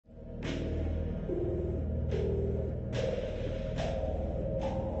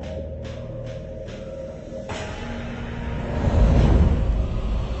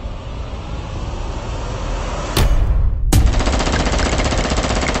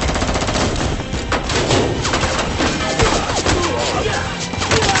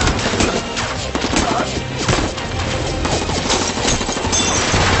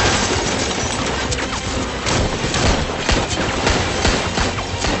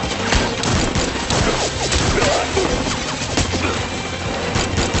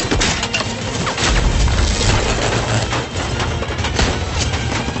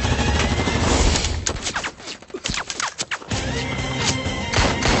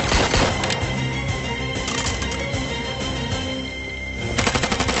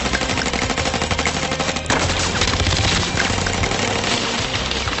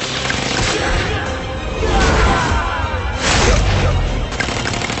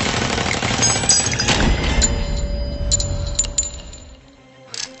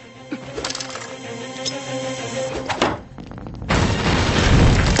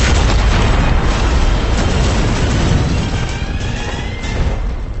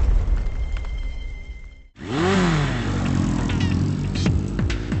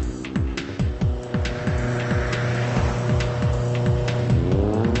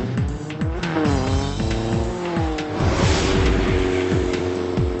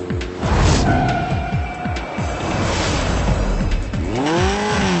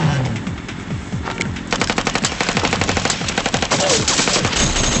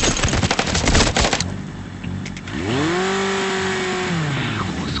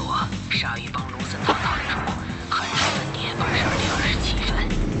鲨鱼帮卢森堂堂主，狠手分蝶82.27分。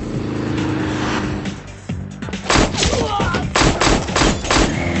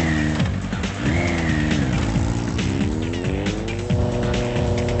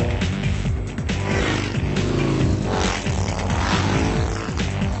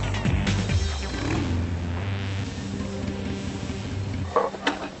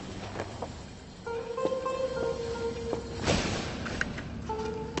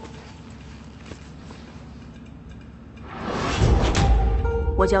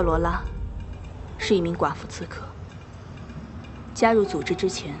 我叫罗拉，是一名寡妇刺客。加入组织之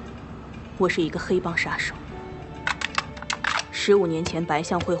前，我是一个黑帮杀手。15年前，白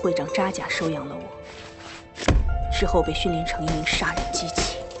象会会长扎贾收养了我，之后被训练成一名杀人机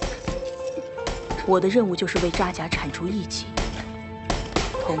器。我的任务就是为扎贾铲除异己，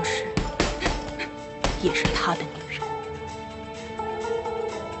同时，也是他的女人。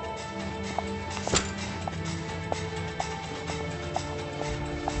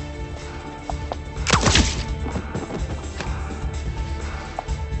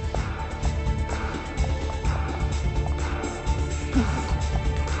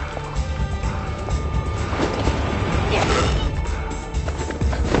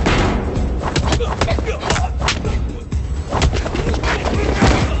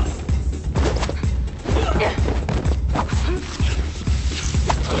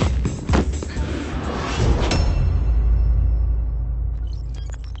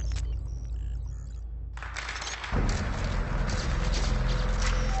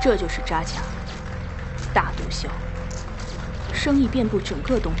 这就是扎贾，大毒枭，生意遍布整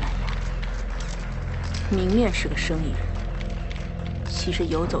个东南亚。明面是个生意人，其实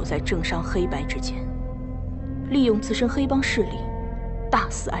游走在政商黑白之间，利用自身黑帮势力，大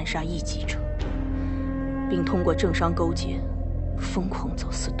肆暗杀异己者，并通过政商勾结，疯狂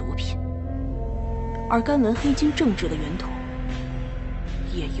走私毒品。而甘文黑金政治的源头，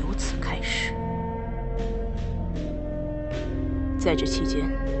也由此开始。 在这期间，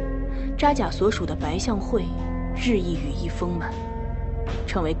扎贾所属的白象会日益羽翼丰满，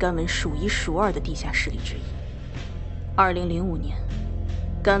成为甘文数一数二的地下势力之一。2005年，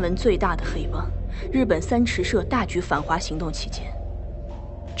甘文最大的黑帮日本三池社大举反华行动期间，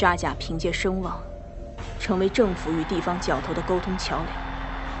扎贾凭借声望，成为政府与地方角头的沟通桥梁，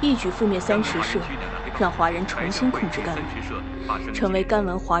一举覆灭三池社，让华人重新控制甘文，成为甘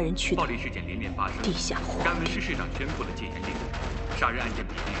文华人区的地下皇帝。甘文市市长宣布了戒严令。 杀人案件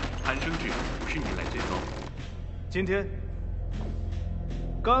比例攀升至50年来最高。今天，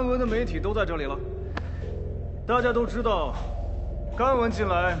甘文的媒体都在这里了。大家都知道，甘文近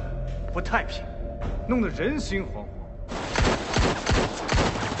来不太平，弄得人心惶惶。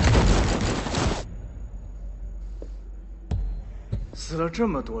死了这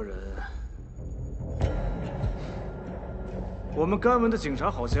么多人，我们甘文的警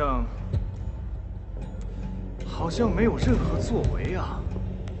察好像没有任何作为啊！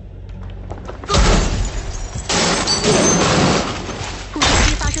浦东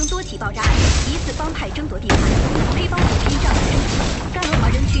区发生多起爆炸案，疑似帮派争夺地盘，黑帮组织仗势升级。甘文华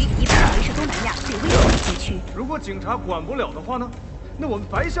人区已被认为是东南亚最危险的街区。如果警察管不了的话呢？那我们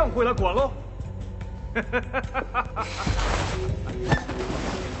白象会来管喽！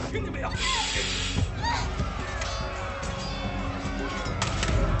听见没有？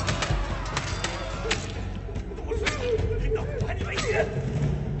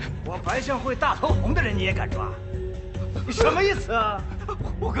 我白象会大头红的人你也敢抓？你什么意思啊？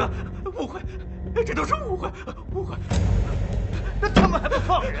五哥，误会，这都是误会，误会。那他们还不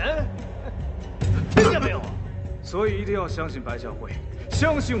放人？听见没有？所以一定要相信白象会，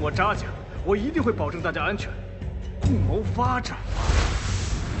相信我扎家，我一定会保证大家安全，共谋发展。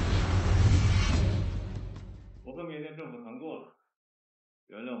我和缅甸政府谈过了，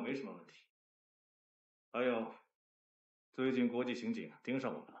原谅没什么问题。还有。 最近国际刑警盯上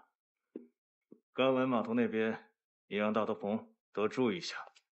我们了，甘文码头那边也让大头冯多注意一下，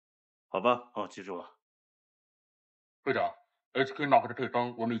好吧？好，记住了。会长 ，HK 拿回的配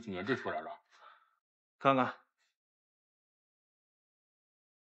方我们已经研制出来了，看看，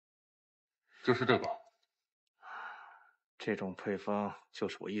就是这个。这种配方就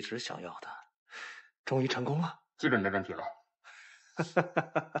是我一直想要的，终于成功了，基本没问题了。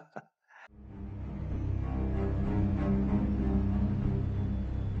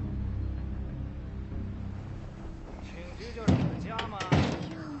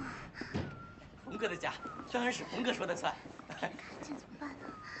冯哥的家当然是冯哥说的算。这怎么办呢？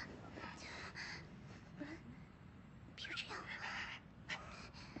别这样。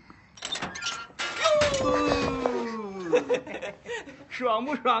爽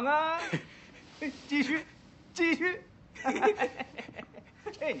不爽啊？继续，继续。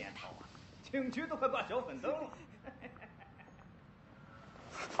这年头啊，警局都快挂小粉灯了。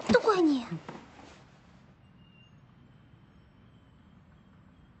都怪你！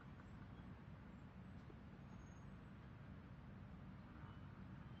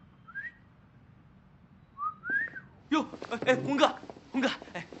哟，哎，红哥，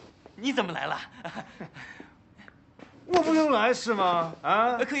哎，你怎么来了？我不用来是吗？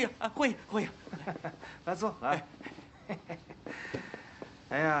啊，可以啊，欢迎。来坐，来。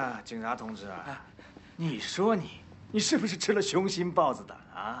哎呀，警察同志啊，你说你是不是吃了雄心豹子胆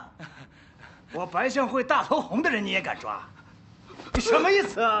啊？我白象会大头红的人你也敢抓？你什么意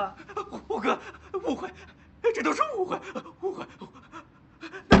思啊？虎哥，误会，这都是误会。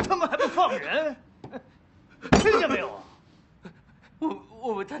那他们还不放人？听见没有？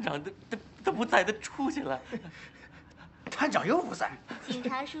我们探长他不在，他出去了。探长又不在。警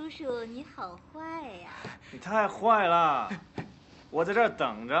察叔叔，你好坏呀！你太坏了！我在这儿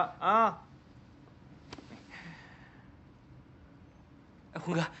等着啊。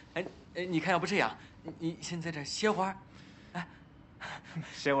红哥，哎，你看要不这样，你先在这儿歇会儿，哎，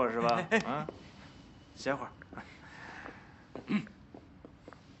歇会儿是吧？啊，歇会儿。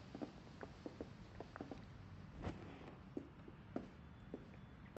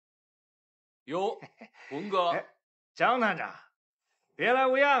哟，红哥，张探长，别来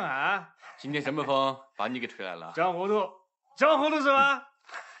无恙啊！今天什么风把你给吹来了？装糊涂是吧？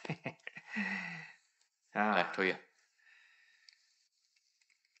啊，来，抽烟。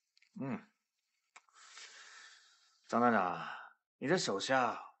张探长，你这手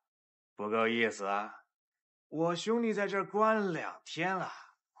下不够意思啊！我兄弟在这儿关2天了，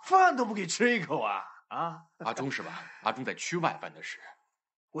饭都不给吃一口啊！啊，阿忠是吧？阿忠在区外办的事。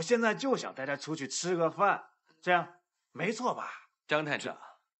我现在就想带他出去吃个饭，这样没错吧？张探长，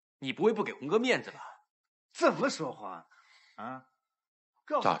你不会不给红哥面子吧？怎么说话啊？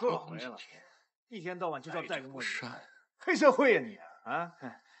告诉多少回了？天一天到晚就知道戴个墨镜，善，黑社会呀你啊！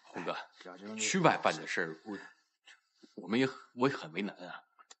红哥，区外办的事儿，我也很为难啊。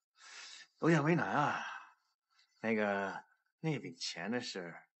有点为难啊。那笔钱的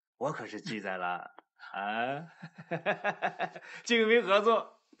事，我可是记在了啊。敬明合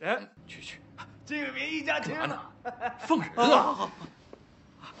作。去，敬明一家亲干嘛呢？放人啊！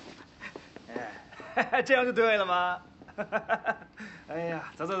哎，这样就对了吗？哎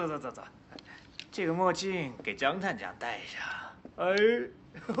呀，走，这个墨镜给张探长戴上。哎，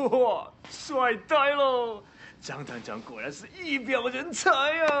哇，帅呆喽！张探长果然是一表人才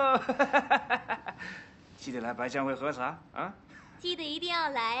呀！记得来白象会喝茶啊！记得一定要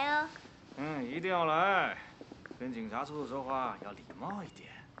来哦。一定要来。跟警察叔叔说话要礼貌一点，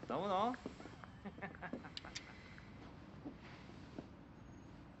懂不懂？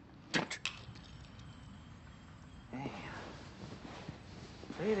哎呀，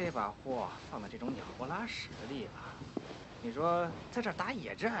非得把货放到这种鸟不拉屎的地方，你说在这儿打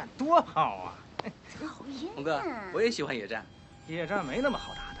野战多好啊！讨厌。红哥，我也喜欢野战。野战没那么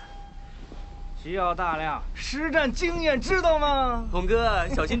好打的，需要大量实战经验，知道吗？红哥，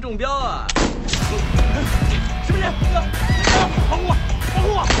小心中标啊！什么人？保护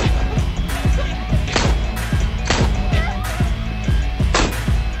我！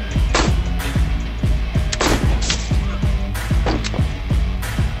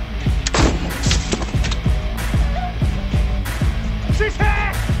是谁？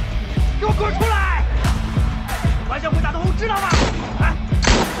给我滚出来！白象会大头红知道吗？啊！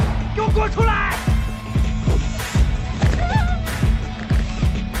给我滚出来！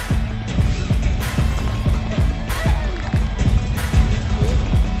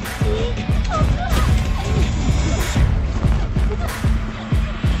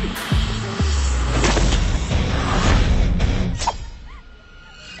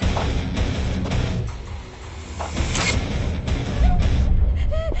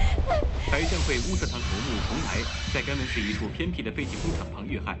白象会乌色堂头目洪来在甘文市一处偏僻的废弃工厂旁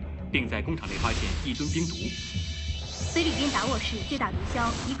遇害，并在工厂内发现1吨冰毒。菲律宾达沃市最大毒枭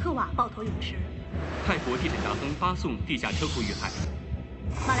伊科瓦爆头泳池。泰国地产大亨巴颂地下车库遇害。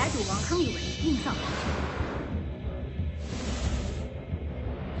马来赌王亨利文命丧黄泉。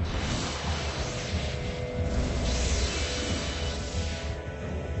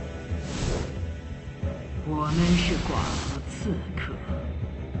我们是寡妇刺客，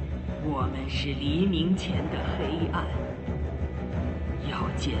我们是黎明前的黑暗。要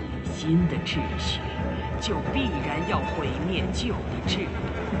建立新的秩序，就必然要毁灭旧的制度。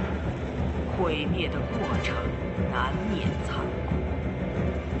毁灭的过程难免残酷。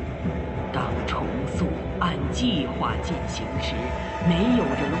当重塑按计划进行时，没有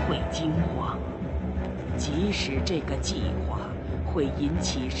人会惊慌，即使这个计划会引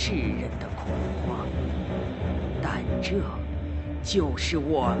起世人的恐慌，但这就是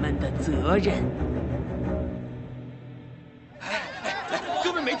我们的责任。来，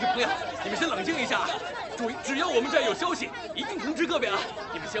各位媒体朋友，你们先冷静一下，注意，只要我们这儿有消息，一定通知各位啊！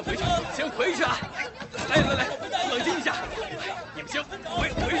你们先回去，先回去啊！来，冷静一下，你们先回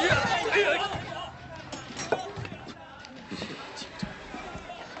去啊！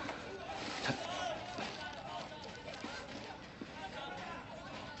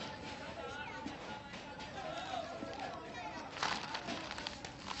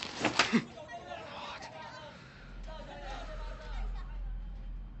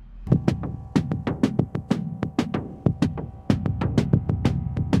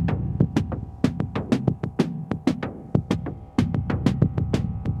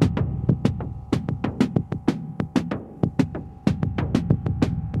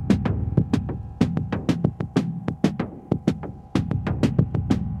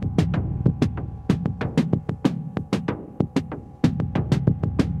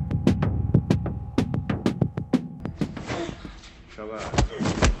小白，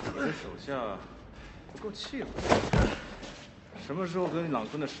你这手下不够气魄，什么时候跟朗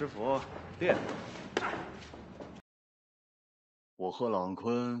坤的师傅练？我和朗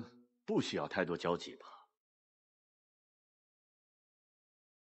坤不需要太多交集吧？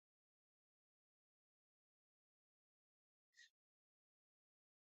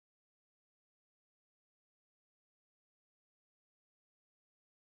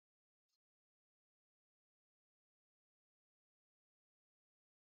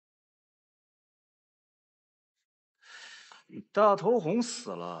大头红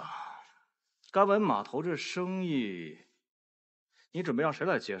死了，甘文码头这生意，你准备让谁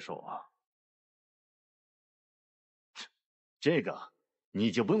来接手啊？这个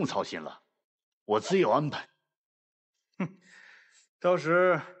你就不用操心了，我自有安排。哼，到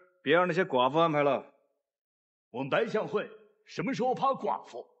时别让那些寡妇安排了。我们白象会什么时候怕寡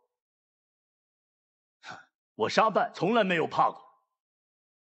妇？我沙办从来没有怕过。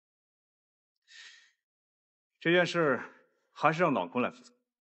这件事还是让朗坤来负责。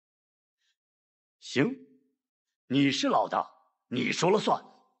行，你是老大，你说了算。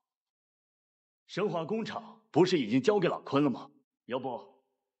生化工厂不是已经交给朗坤了吗？要不，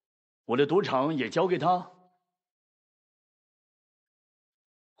我的赌场也交给他，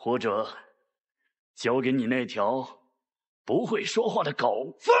或者交给你那条不会说话的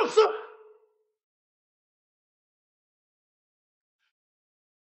狗。放肆！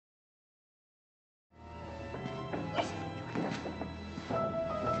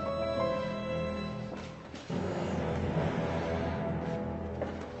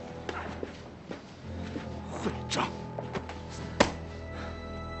会账。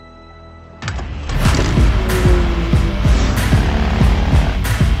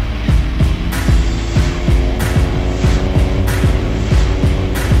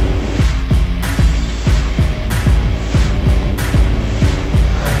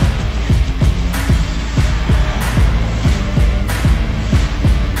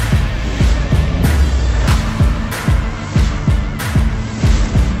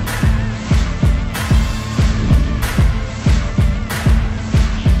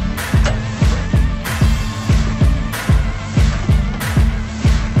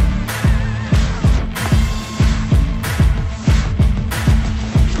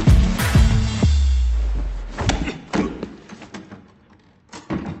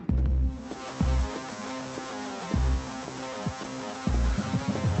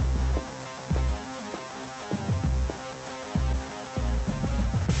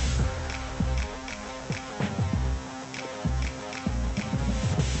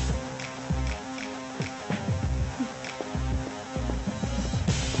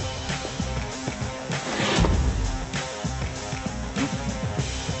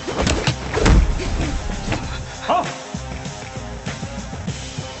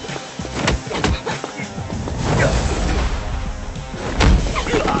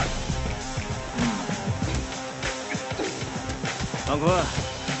朗坤，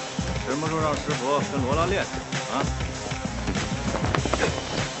什么时候让师傅跟罗拉练啊？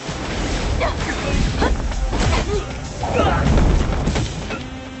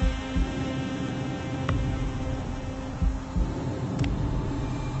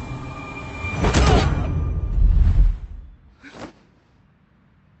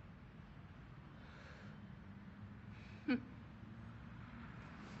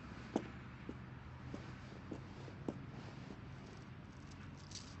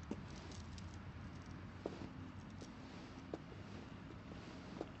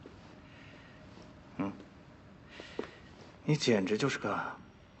你简直就是个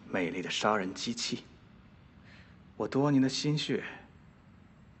美丽的杀人机器。我多年的心血，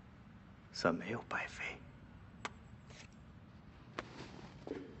算没有白费。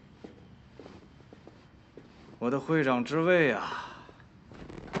我的会长之位啊，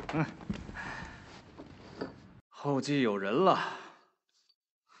后继有人了。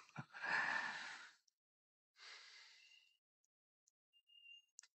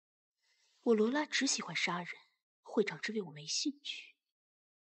我罗拉只喜欢杀人，会长之位我没兴趣。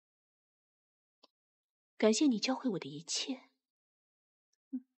感谢你教会我的一切。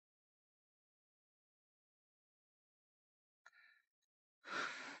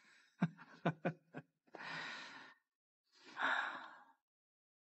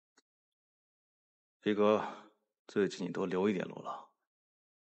皮哥，最近你多留一点罗拉。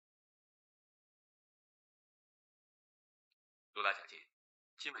罗拉小姐，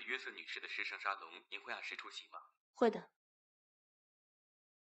今晚约瑟女士的时尚沙龙，您会按时出席吗？会的。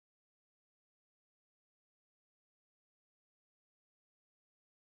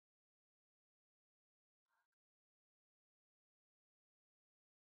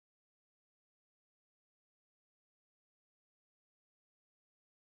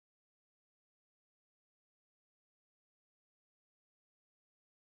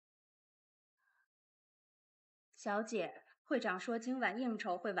小姐，会长说今晚应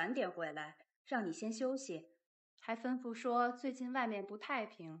酬会晚点回来，让你先休息，还吩咐说最近外面不太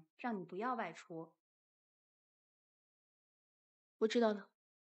平，让你不要外出。我知道了。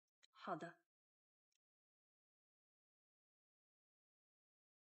好的。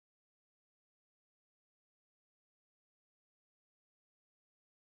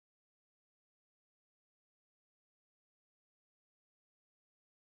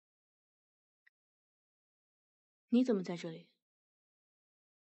你怎么在这里？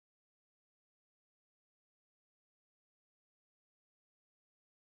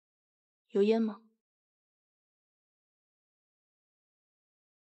有烟吗？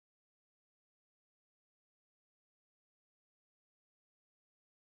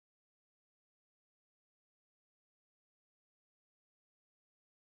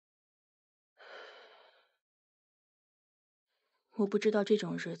我不知道这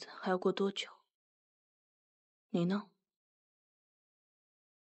种日子还要过多久。你呢？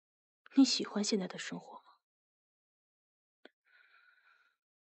你喜欢现在的生活吗？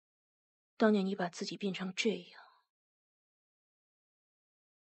当年你把自己变成这样，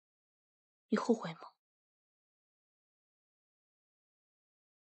你后悔吗？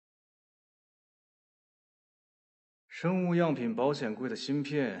生物样品保险柜的芯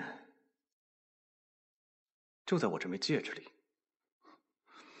片就在我这枚戒指里。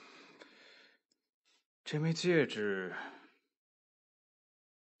这枚戒指，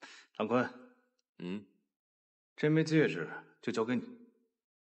长坤，这枚戒指就交给你。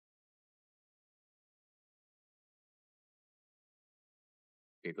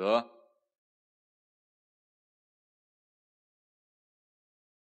李哥，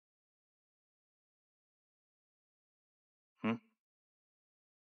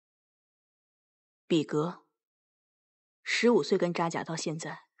比格，15岁跟扎贾到现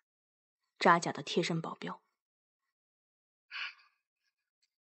在，扎贾的贴身保镖。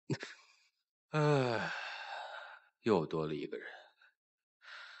又多了一个人，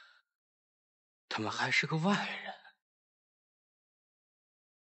他们还是个外人。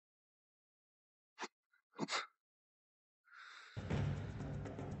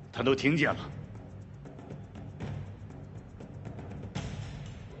他都听见了。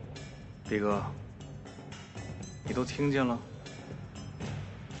比哥，你都听见了？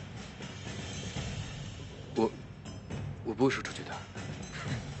我不会说出去的。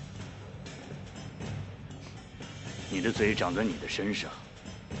你的嘴长在你的身上，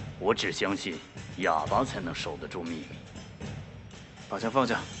我只相信哑巴才能守得住秘密。把枪放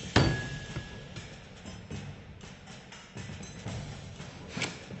下。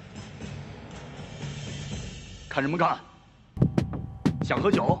看什么看？想喝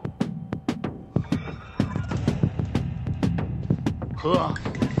酒？喝，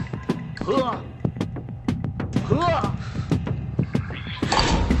喝，喝！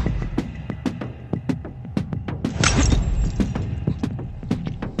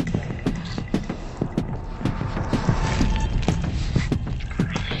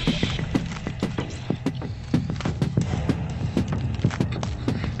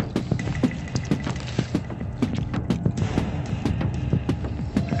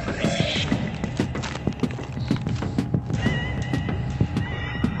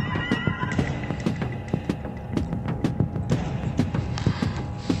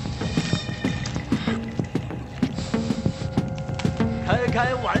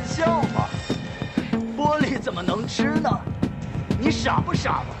开玩笑嘛，玻璃怎么能吃呢？你傻不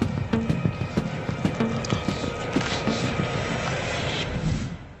傻嘛？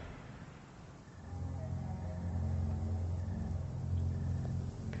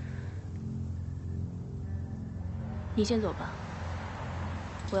你先走吧，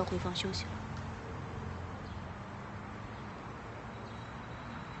我要回房休息了。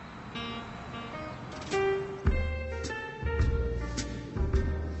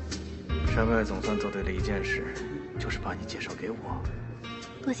山外总算做对了一件事，就是把你介绍给我。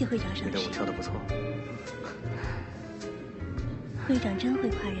多谢会长赏识。你的舞跳得不错。会长真会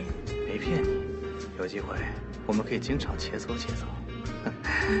夸人。没骗你，有机会我们可以经常切磋切磋。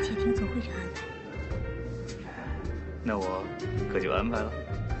一切听从会长安排。那我可就安排了。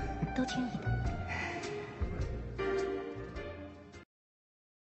都听你的。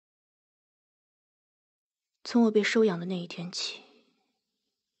从我被收养的那一天起，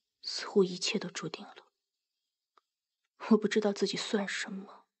似乎一切都注定了。我不知道自己算什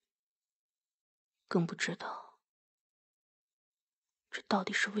么，更不知道这到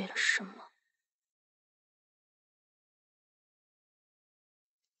底是为了什么。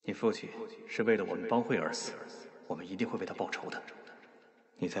你父亲是为了我们帮会而死，我们一定会为他报仇的。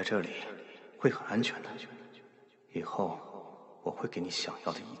你在这里会很安全的，以后我会给你想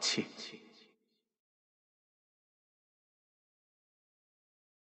要的一切。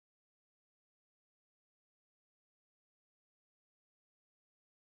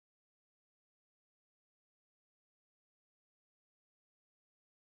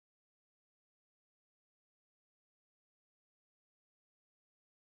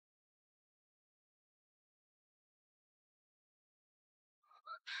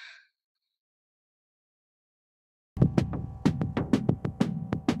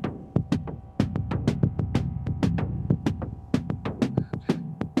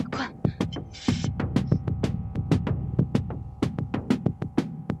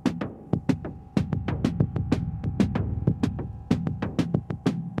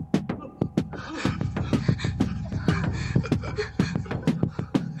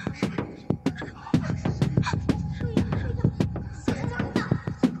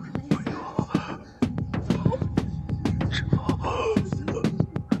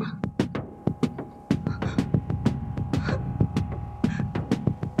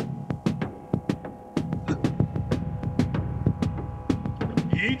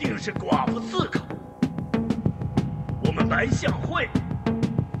一定是寡妇刺客。我们白象会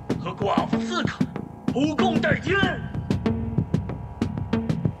和寡妇刺客不共戴天。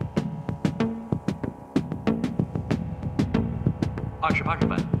28日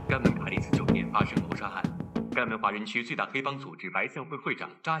晚，甘文卡利斯酒店发生谋杀案，甘文华人区最大黑帮组织白象会会长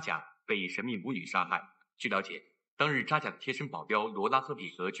扎贾被神秘母女杀害。据了解，当日扎贾的贴身保镖罗拉和比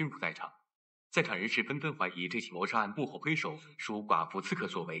格均不在场。在场人士纷纷怀疑这起谋杀案幕后黑手属寡妇刺客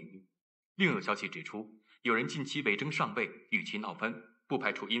所为。另有消息指出，有人近期伪证上位，与其闹翻，不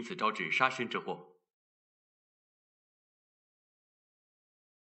排除因此招致杀身之祸。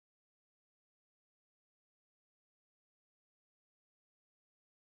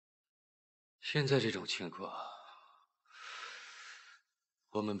现在这种情况，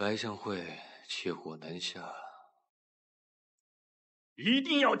我们白象会骑虎难下。一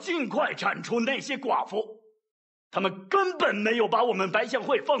定要尽快铲除那些寡妇，他们根本没有把我们白象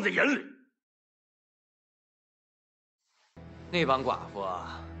会放在眼里。那帮寡妇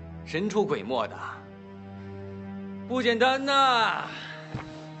神出鬼没的，不简单呐。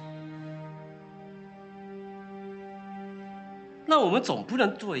那我们总不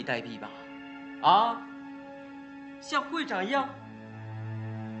能坐以待毙吧？啊，像会长一样。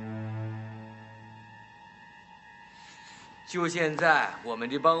就现在，我们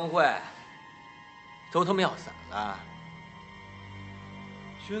这帮会都他妈要散了，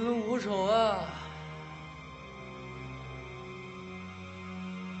群龙无首啊！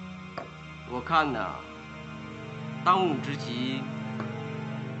我看呐，当务之急，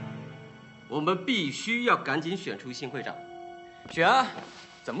我们必须要赶紧选出新会长。选啊？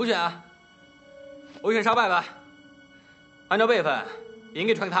怎么不选啊？我选沙拜吧，按照辈分，应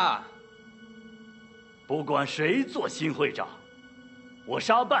该传给他啊。不管谁做新会长，我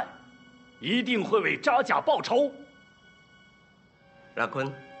沙拜一定会为扎贾报仇。拉坤，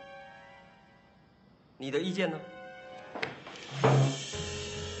你的意见呢？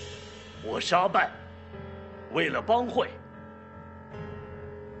我沙拜为了帮会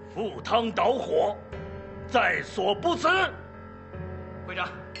赴汤蹈火，在所不辞。会长，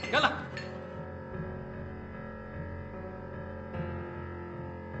干了！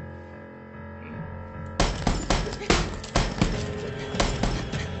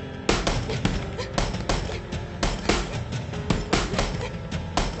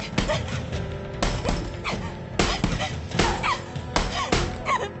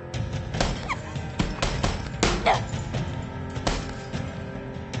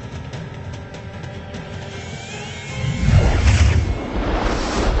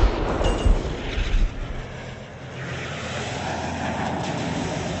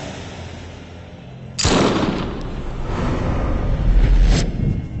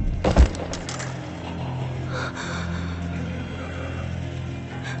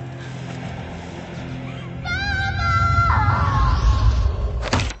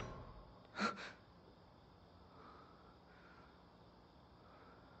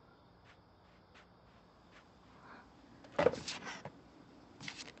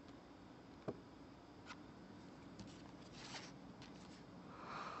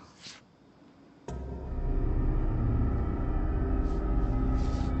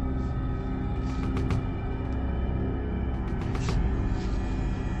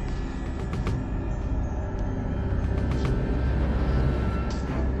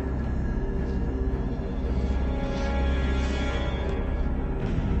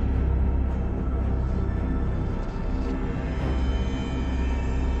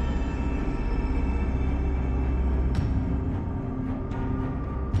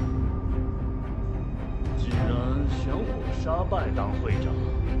杀败当会长，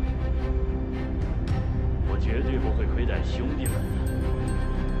我绝对不会亏待兄弟们的。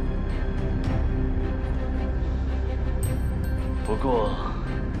不过，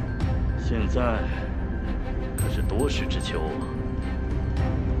现在可是多事之秋啊！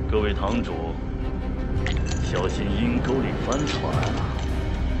各位堂主，小心阴沟里翻船啊！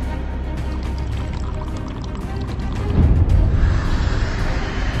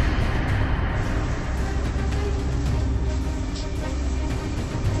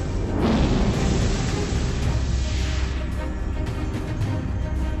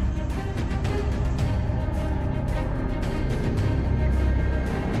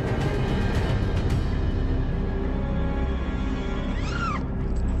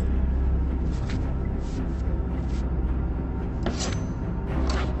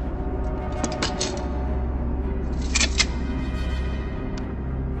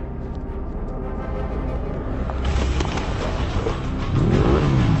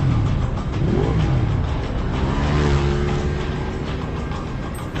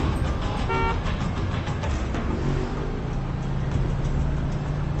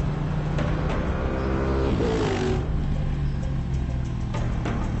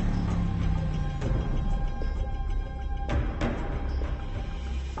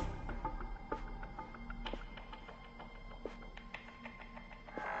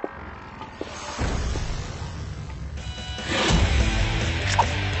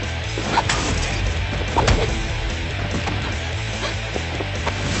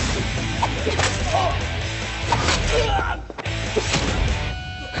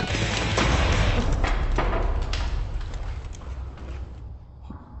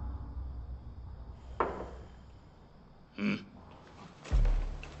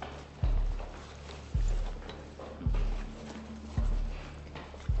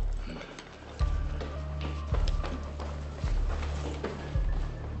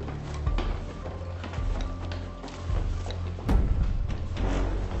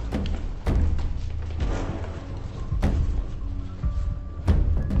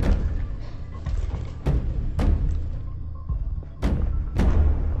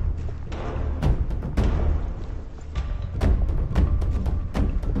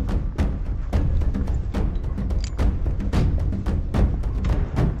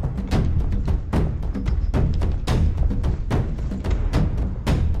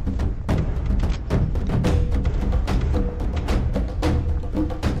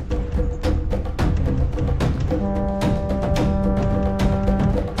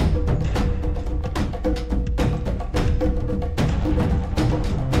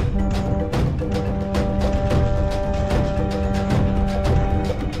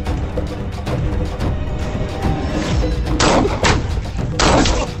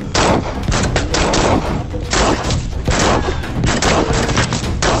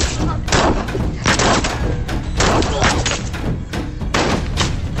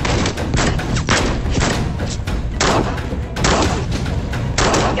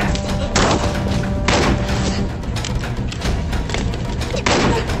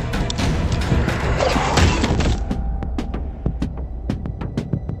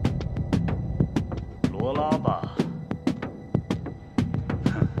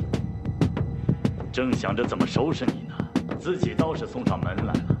 正想着怎么收拾你呢，自己倒是送上门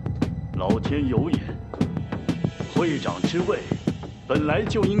来了。老天有眼，会长之位本来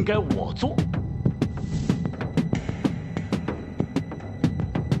就应该我做。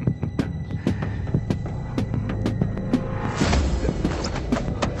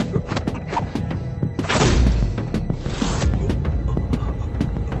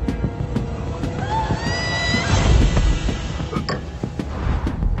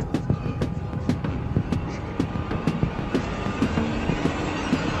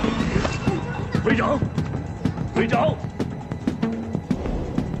会长，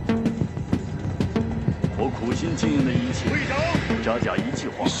我苦心经营的一切，扎甲一句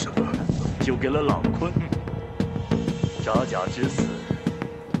话就给了朗坤。扎甲之死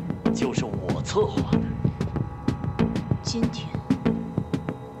就是我策划的。今天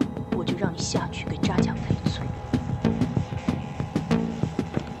我就让你下去给扎甲赔罪。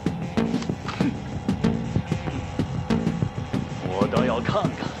我倒要看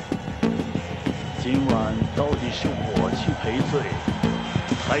看。 今晚到底是我去赔罪，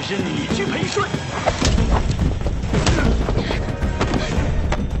还是你去赔税？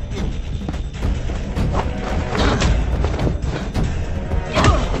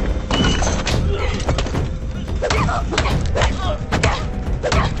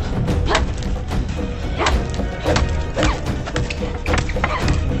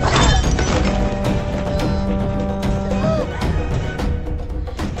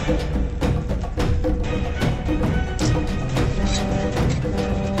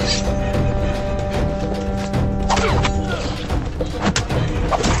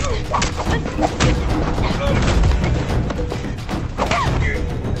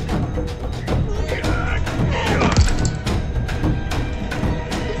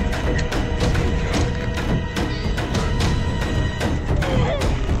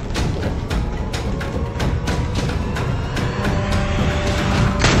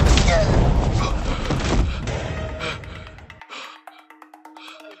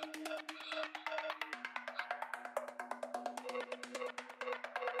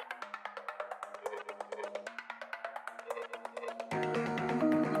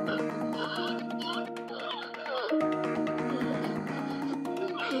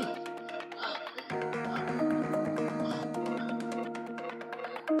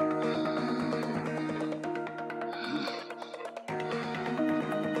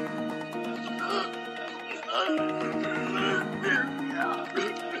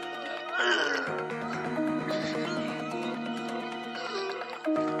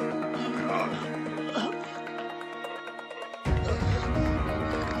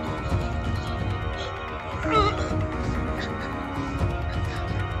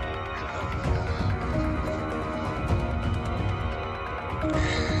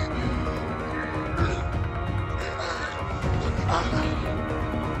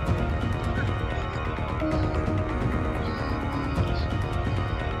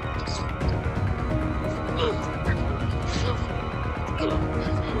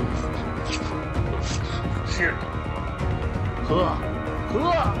事。喝，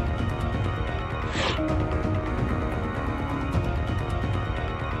喝！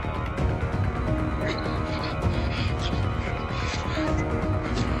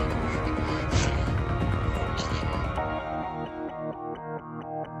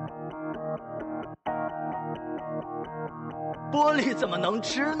玻璃怎么能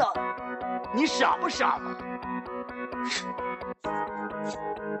吃呢？你傻不傻嘛？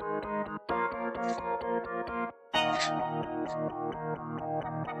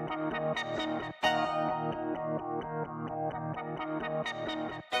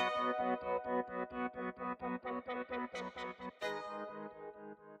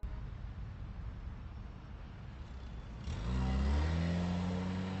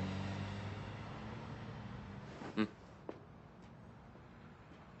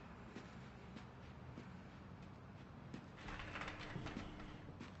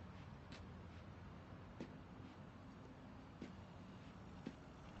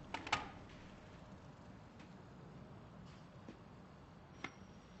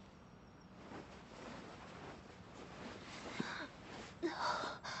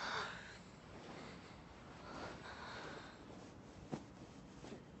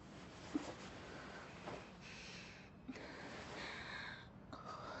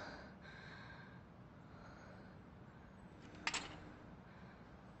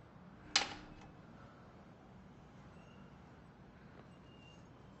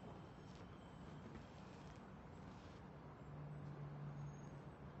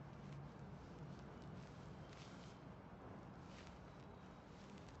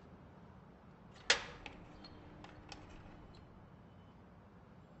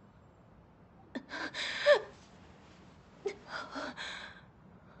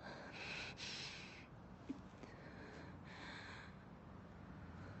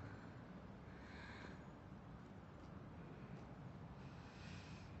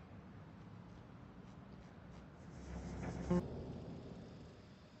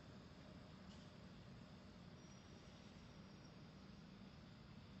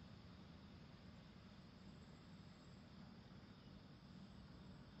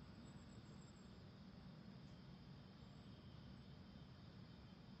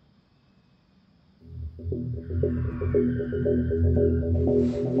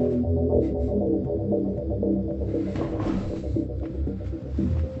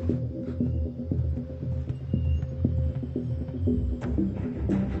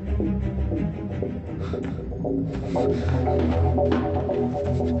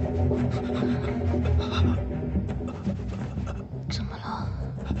怎么了？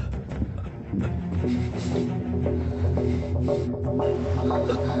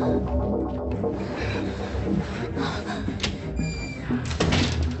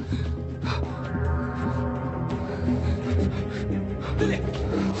弟弟，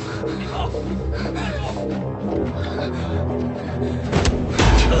你好，站不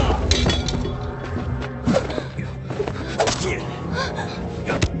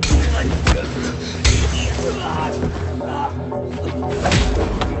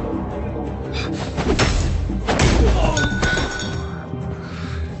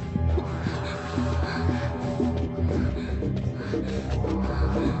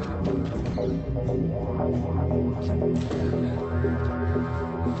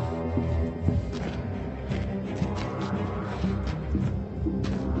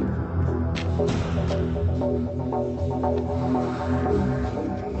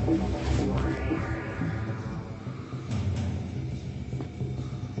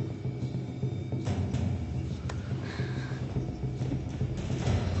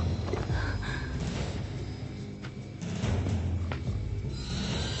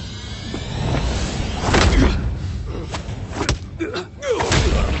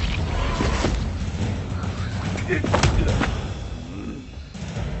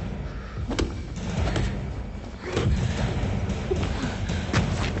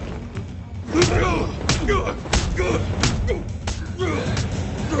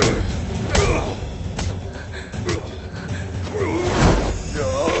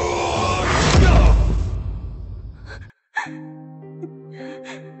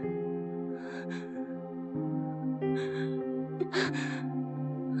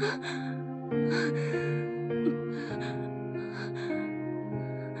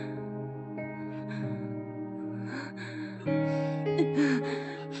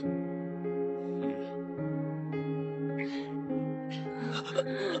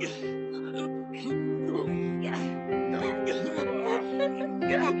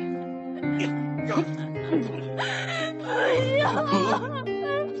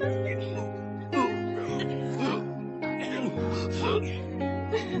要！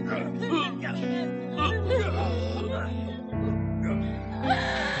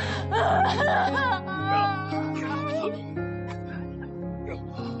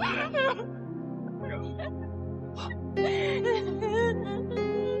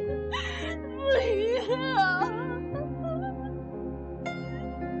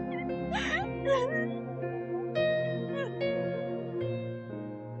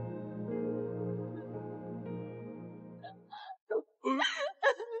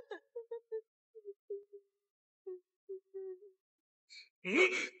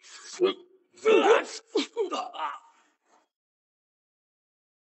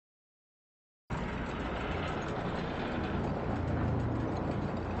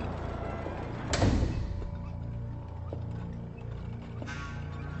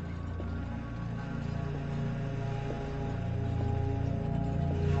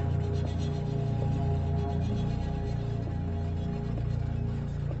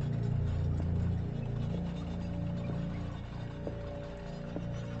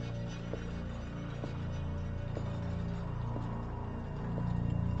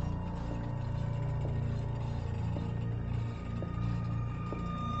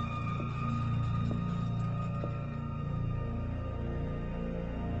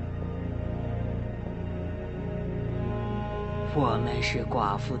我们是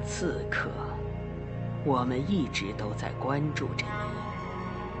寡妇刺客，我们一直都在关注着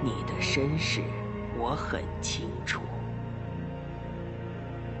你，你的身世我很清楚。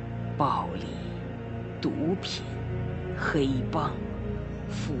暴力、毒品、黑帮、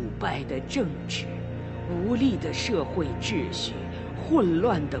腐败的政治、无力的社会秩序、混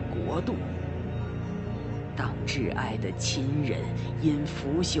乱的国度。当挚爱的亲人因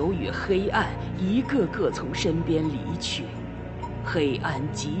腐朽与黑暗一个个从身边离去，黑暗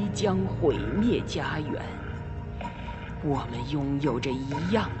即将毁灭家园。我们拥有着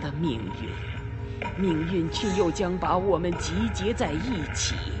一样的命运，命运却又将把我们集结在一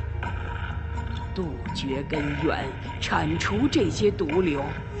起，杜绝根源，铲除这些毒瘤。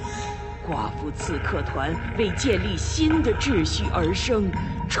寡妇刺客团为建立新的秩序而生，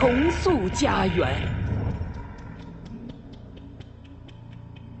重塑家园。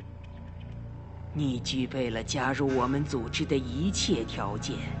你具备了加入我们组织的一切条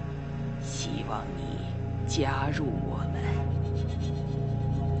件，希望你加入我们。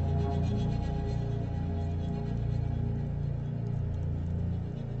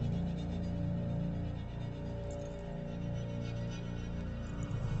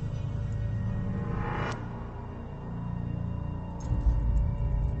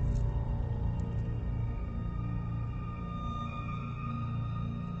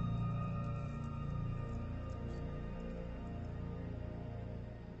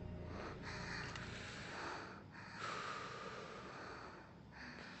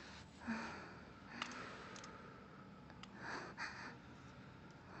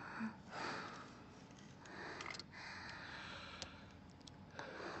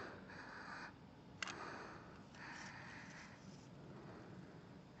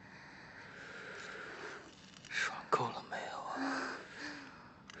够了没有啊？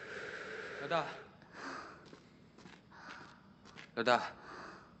老大，老大，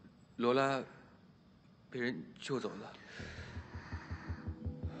罗拉被人救走了。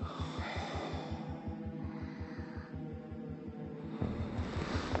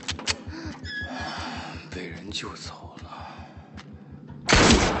被人救走了，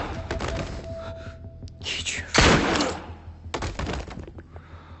一群废物！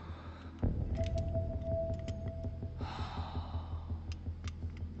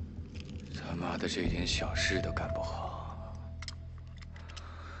他妈的，这点小事都干不好。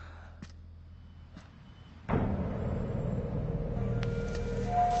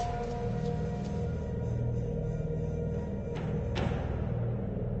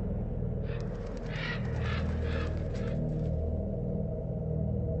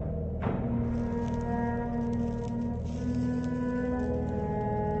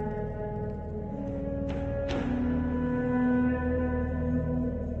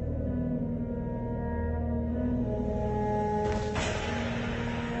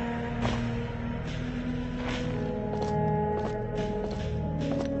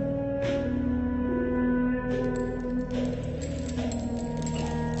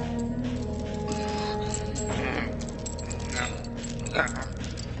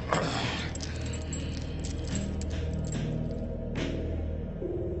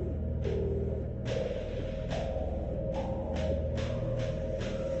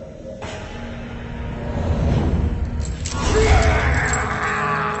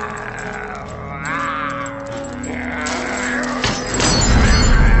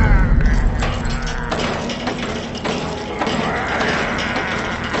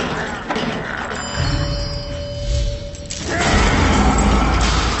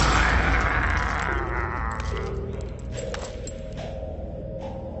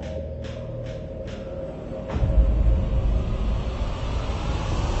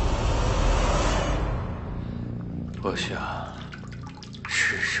我想，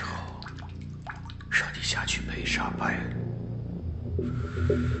是时候让你下去陪沙白了。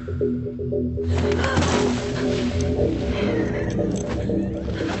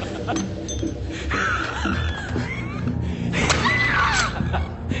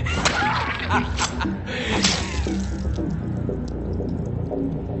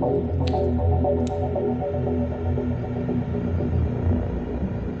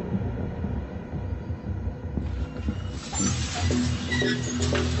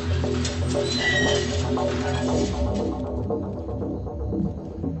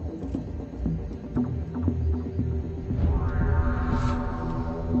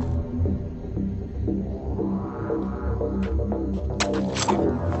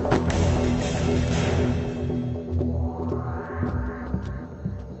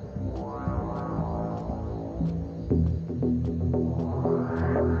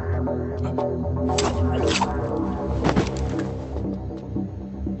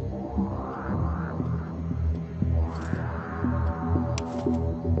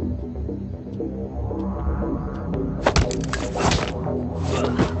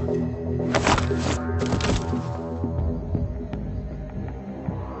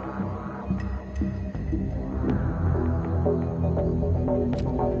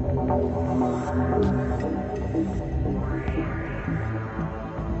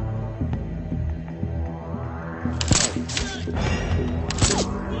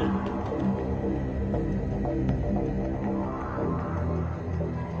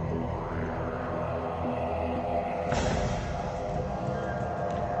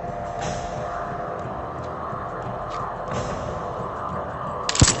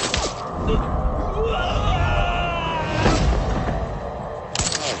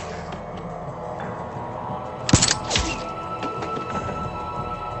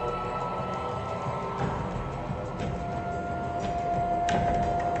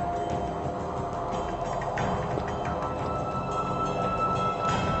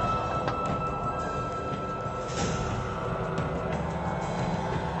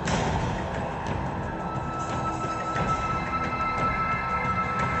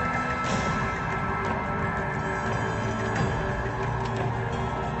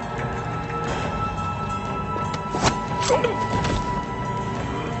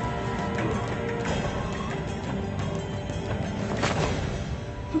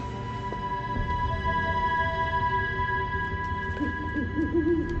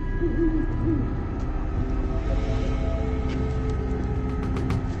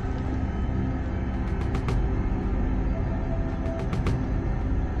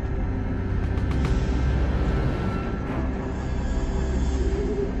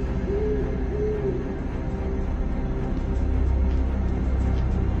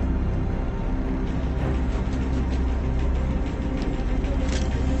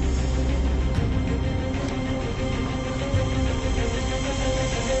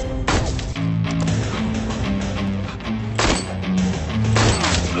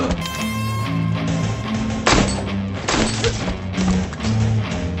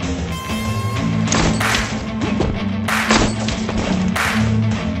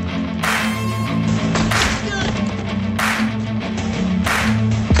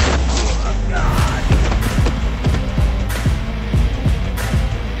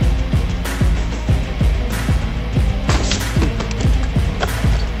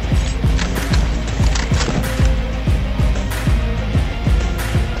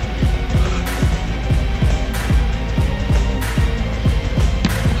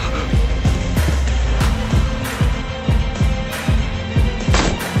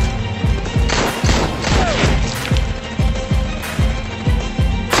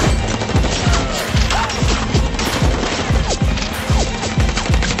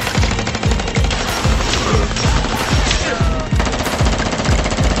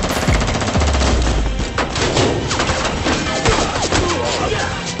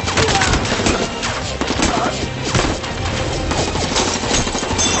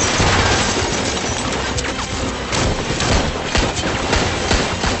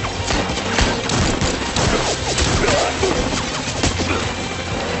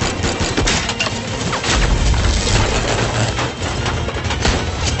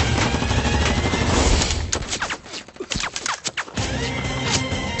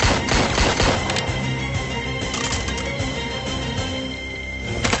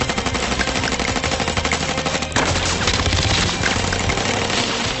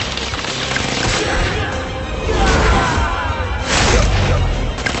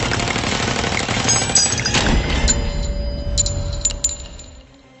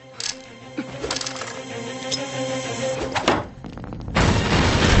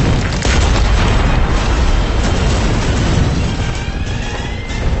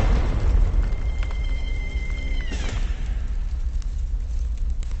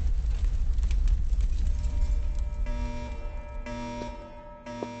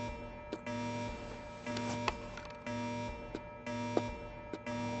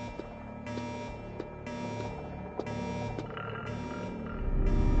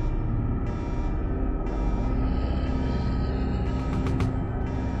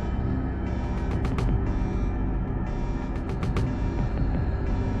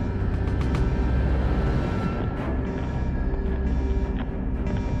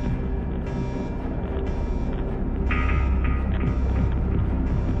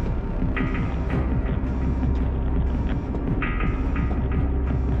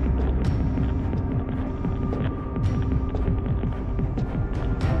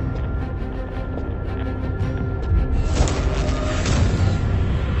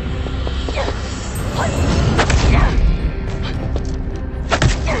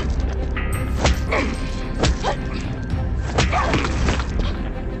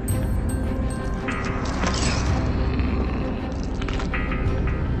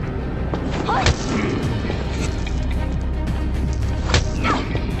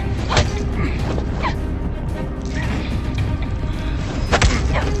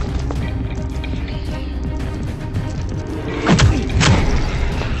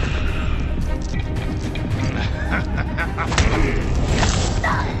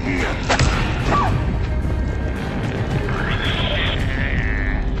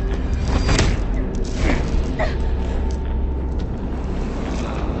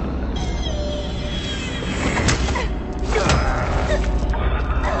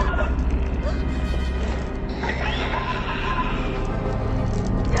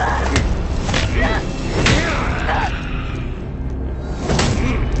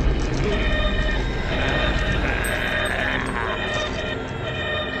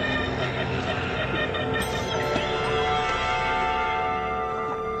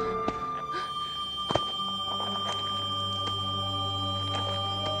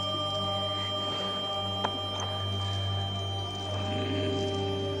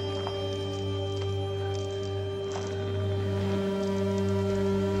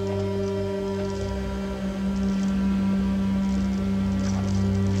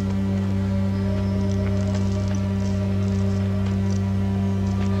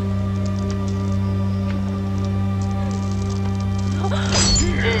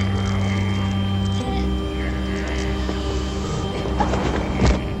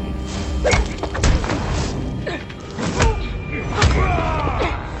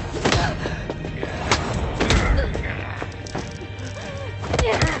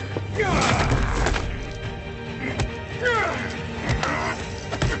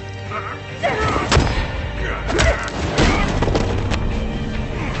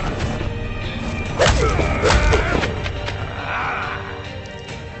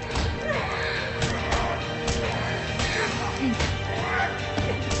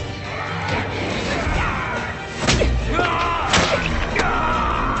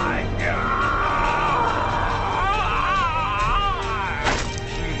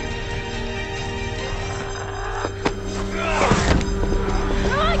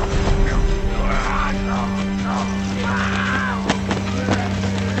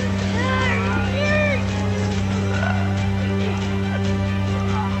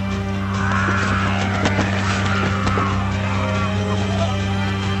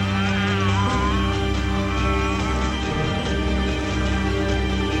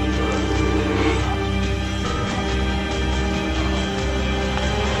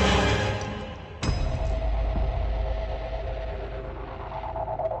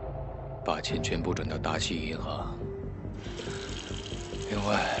把钱全部转到大西银行。另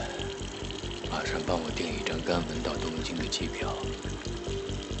外，马上帮我订一张甘文到东京的机票。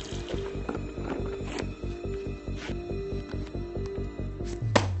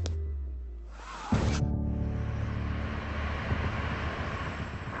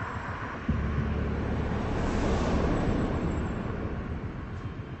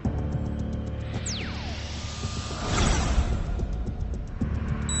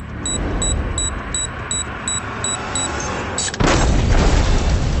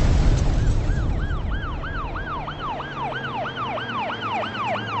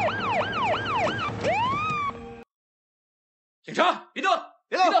警察，别动！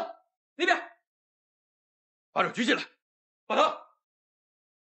别动！那边，把手举起来，报头。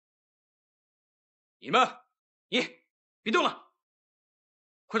你别动了，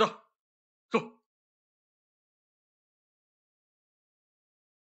快走，走。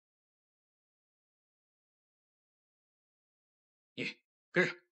你跟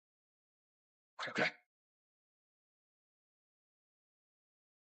上，快点！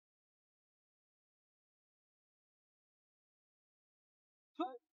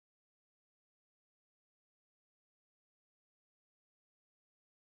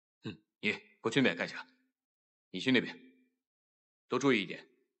你过去那边看一下，你去那边，多注意一点，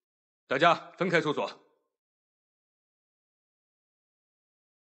大家分开搜索。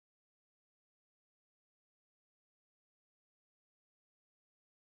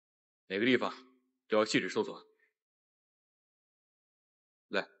哪个地方都要细致搜索。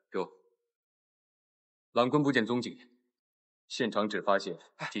来，给我。郎官不见踪迹，现场只发现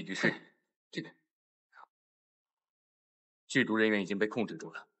几具尸体。这边，剧毒人员已经被控制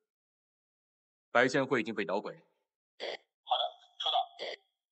住了。白象会已经被捣毁。好的，收到。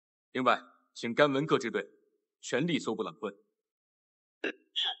另外，请甘文各支队全力搜捕郎坤。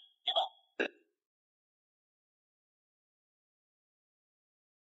是，明白。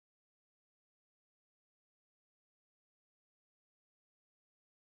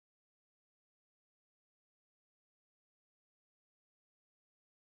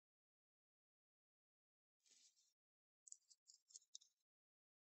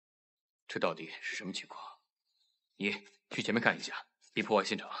这到底是什么情况？你去前面看一下，别破坏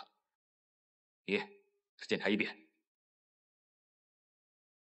现场。你再检查一遍。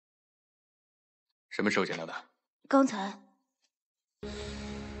什么时候捡到的？刚才。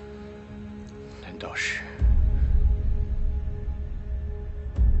难道是？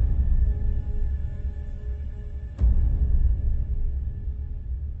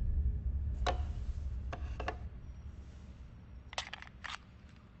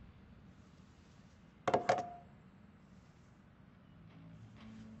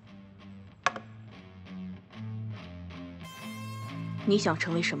你想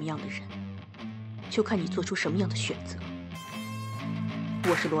成为什么样的人，就看你做出什么样的选择。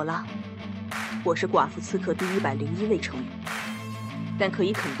我是罗拉，我是寡妇刺客第101位成员，但可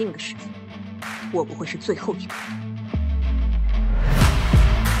以肯定的是，我不会是最后一个。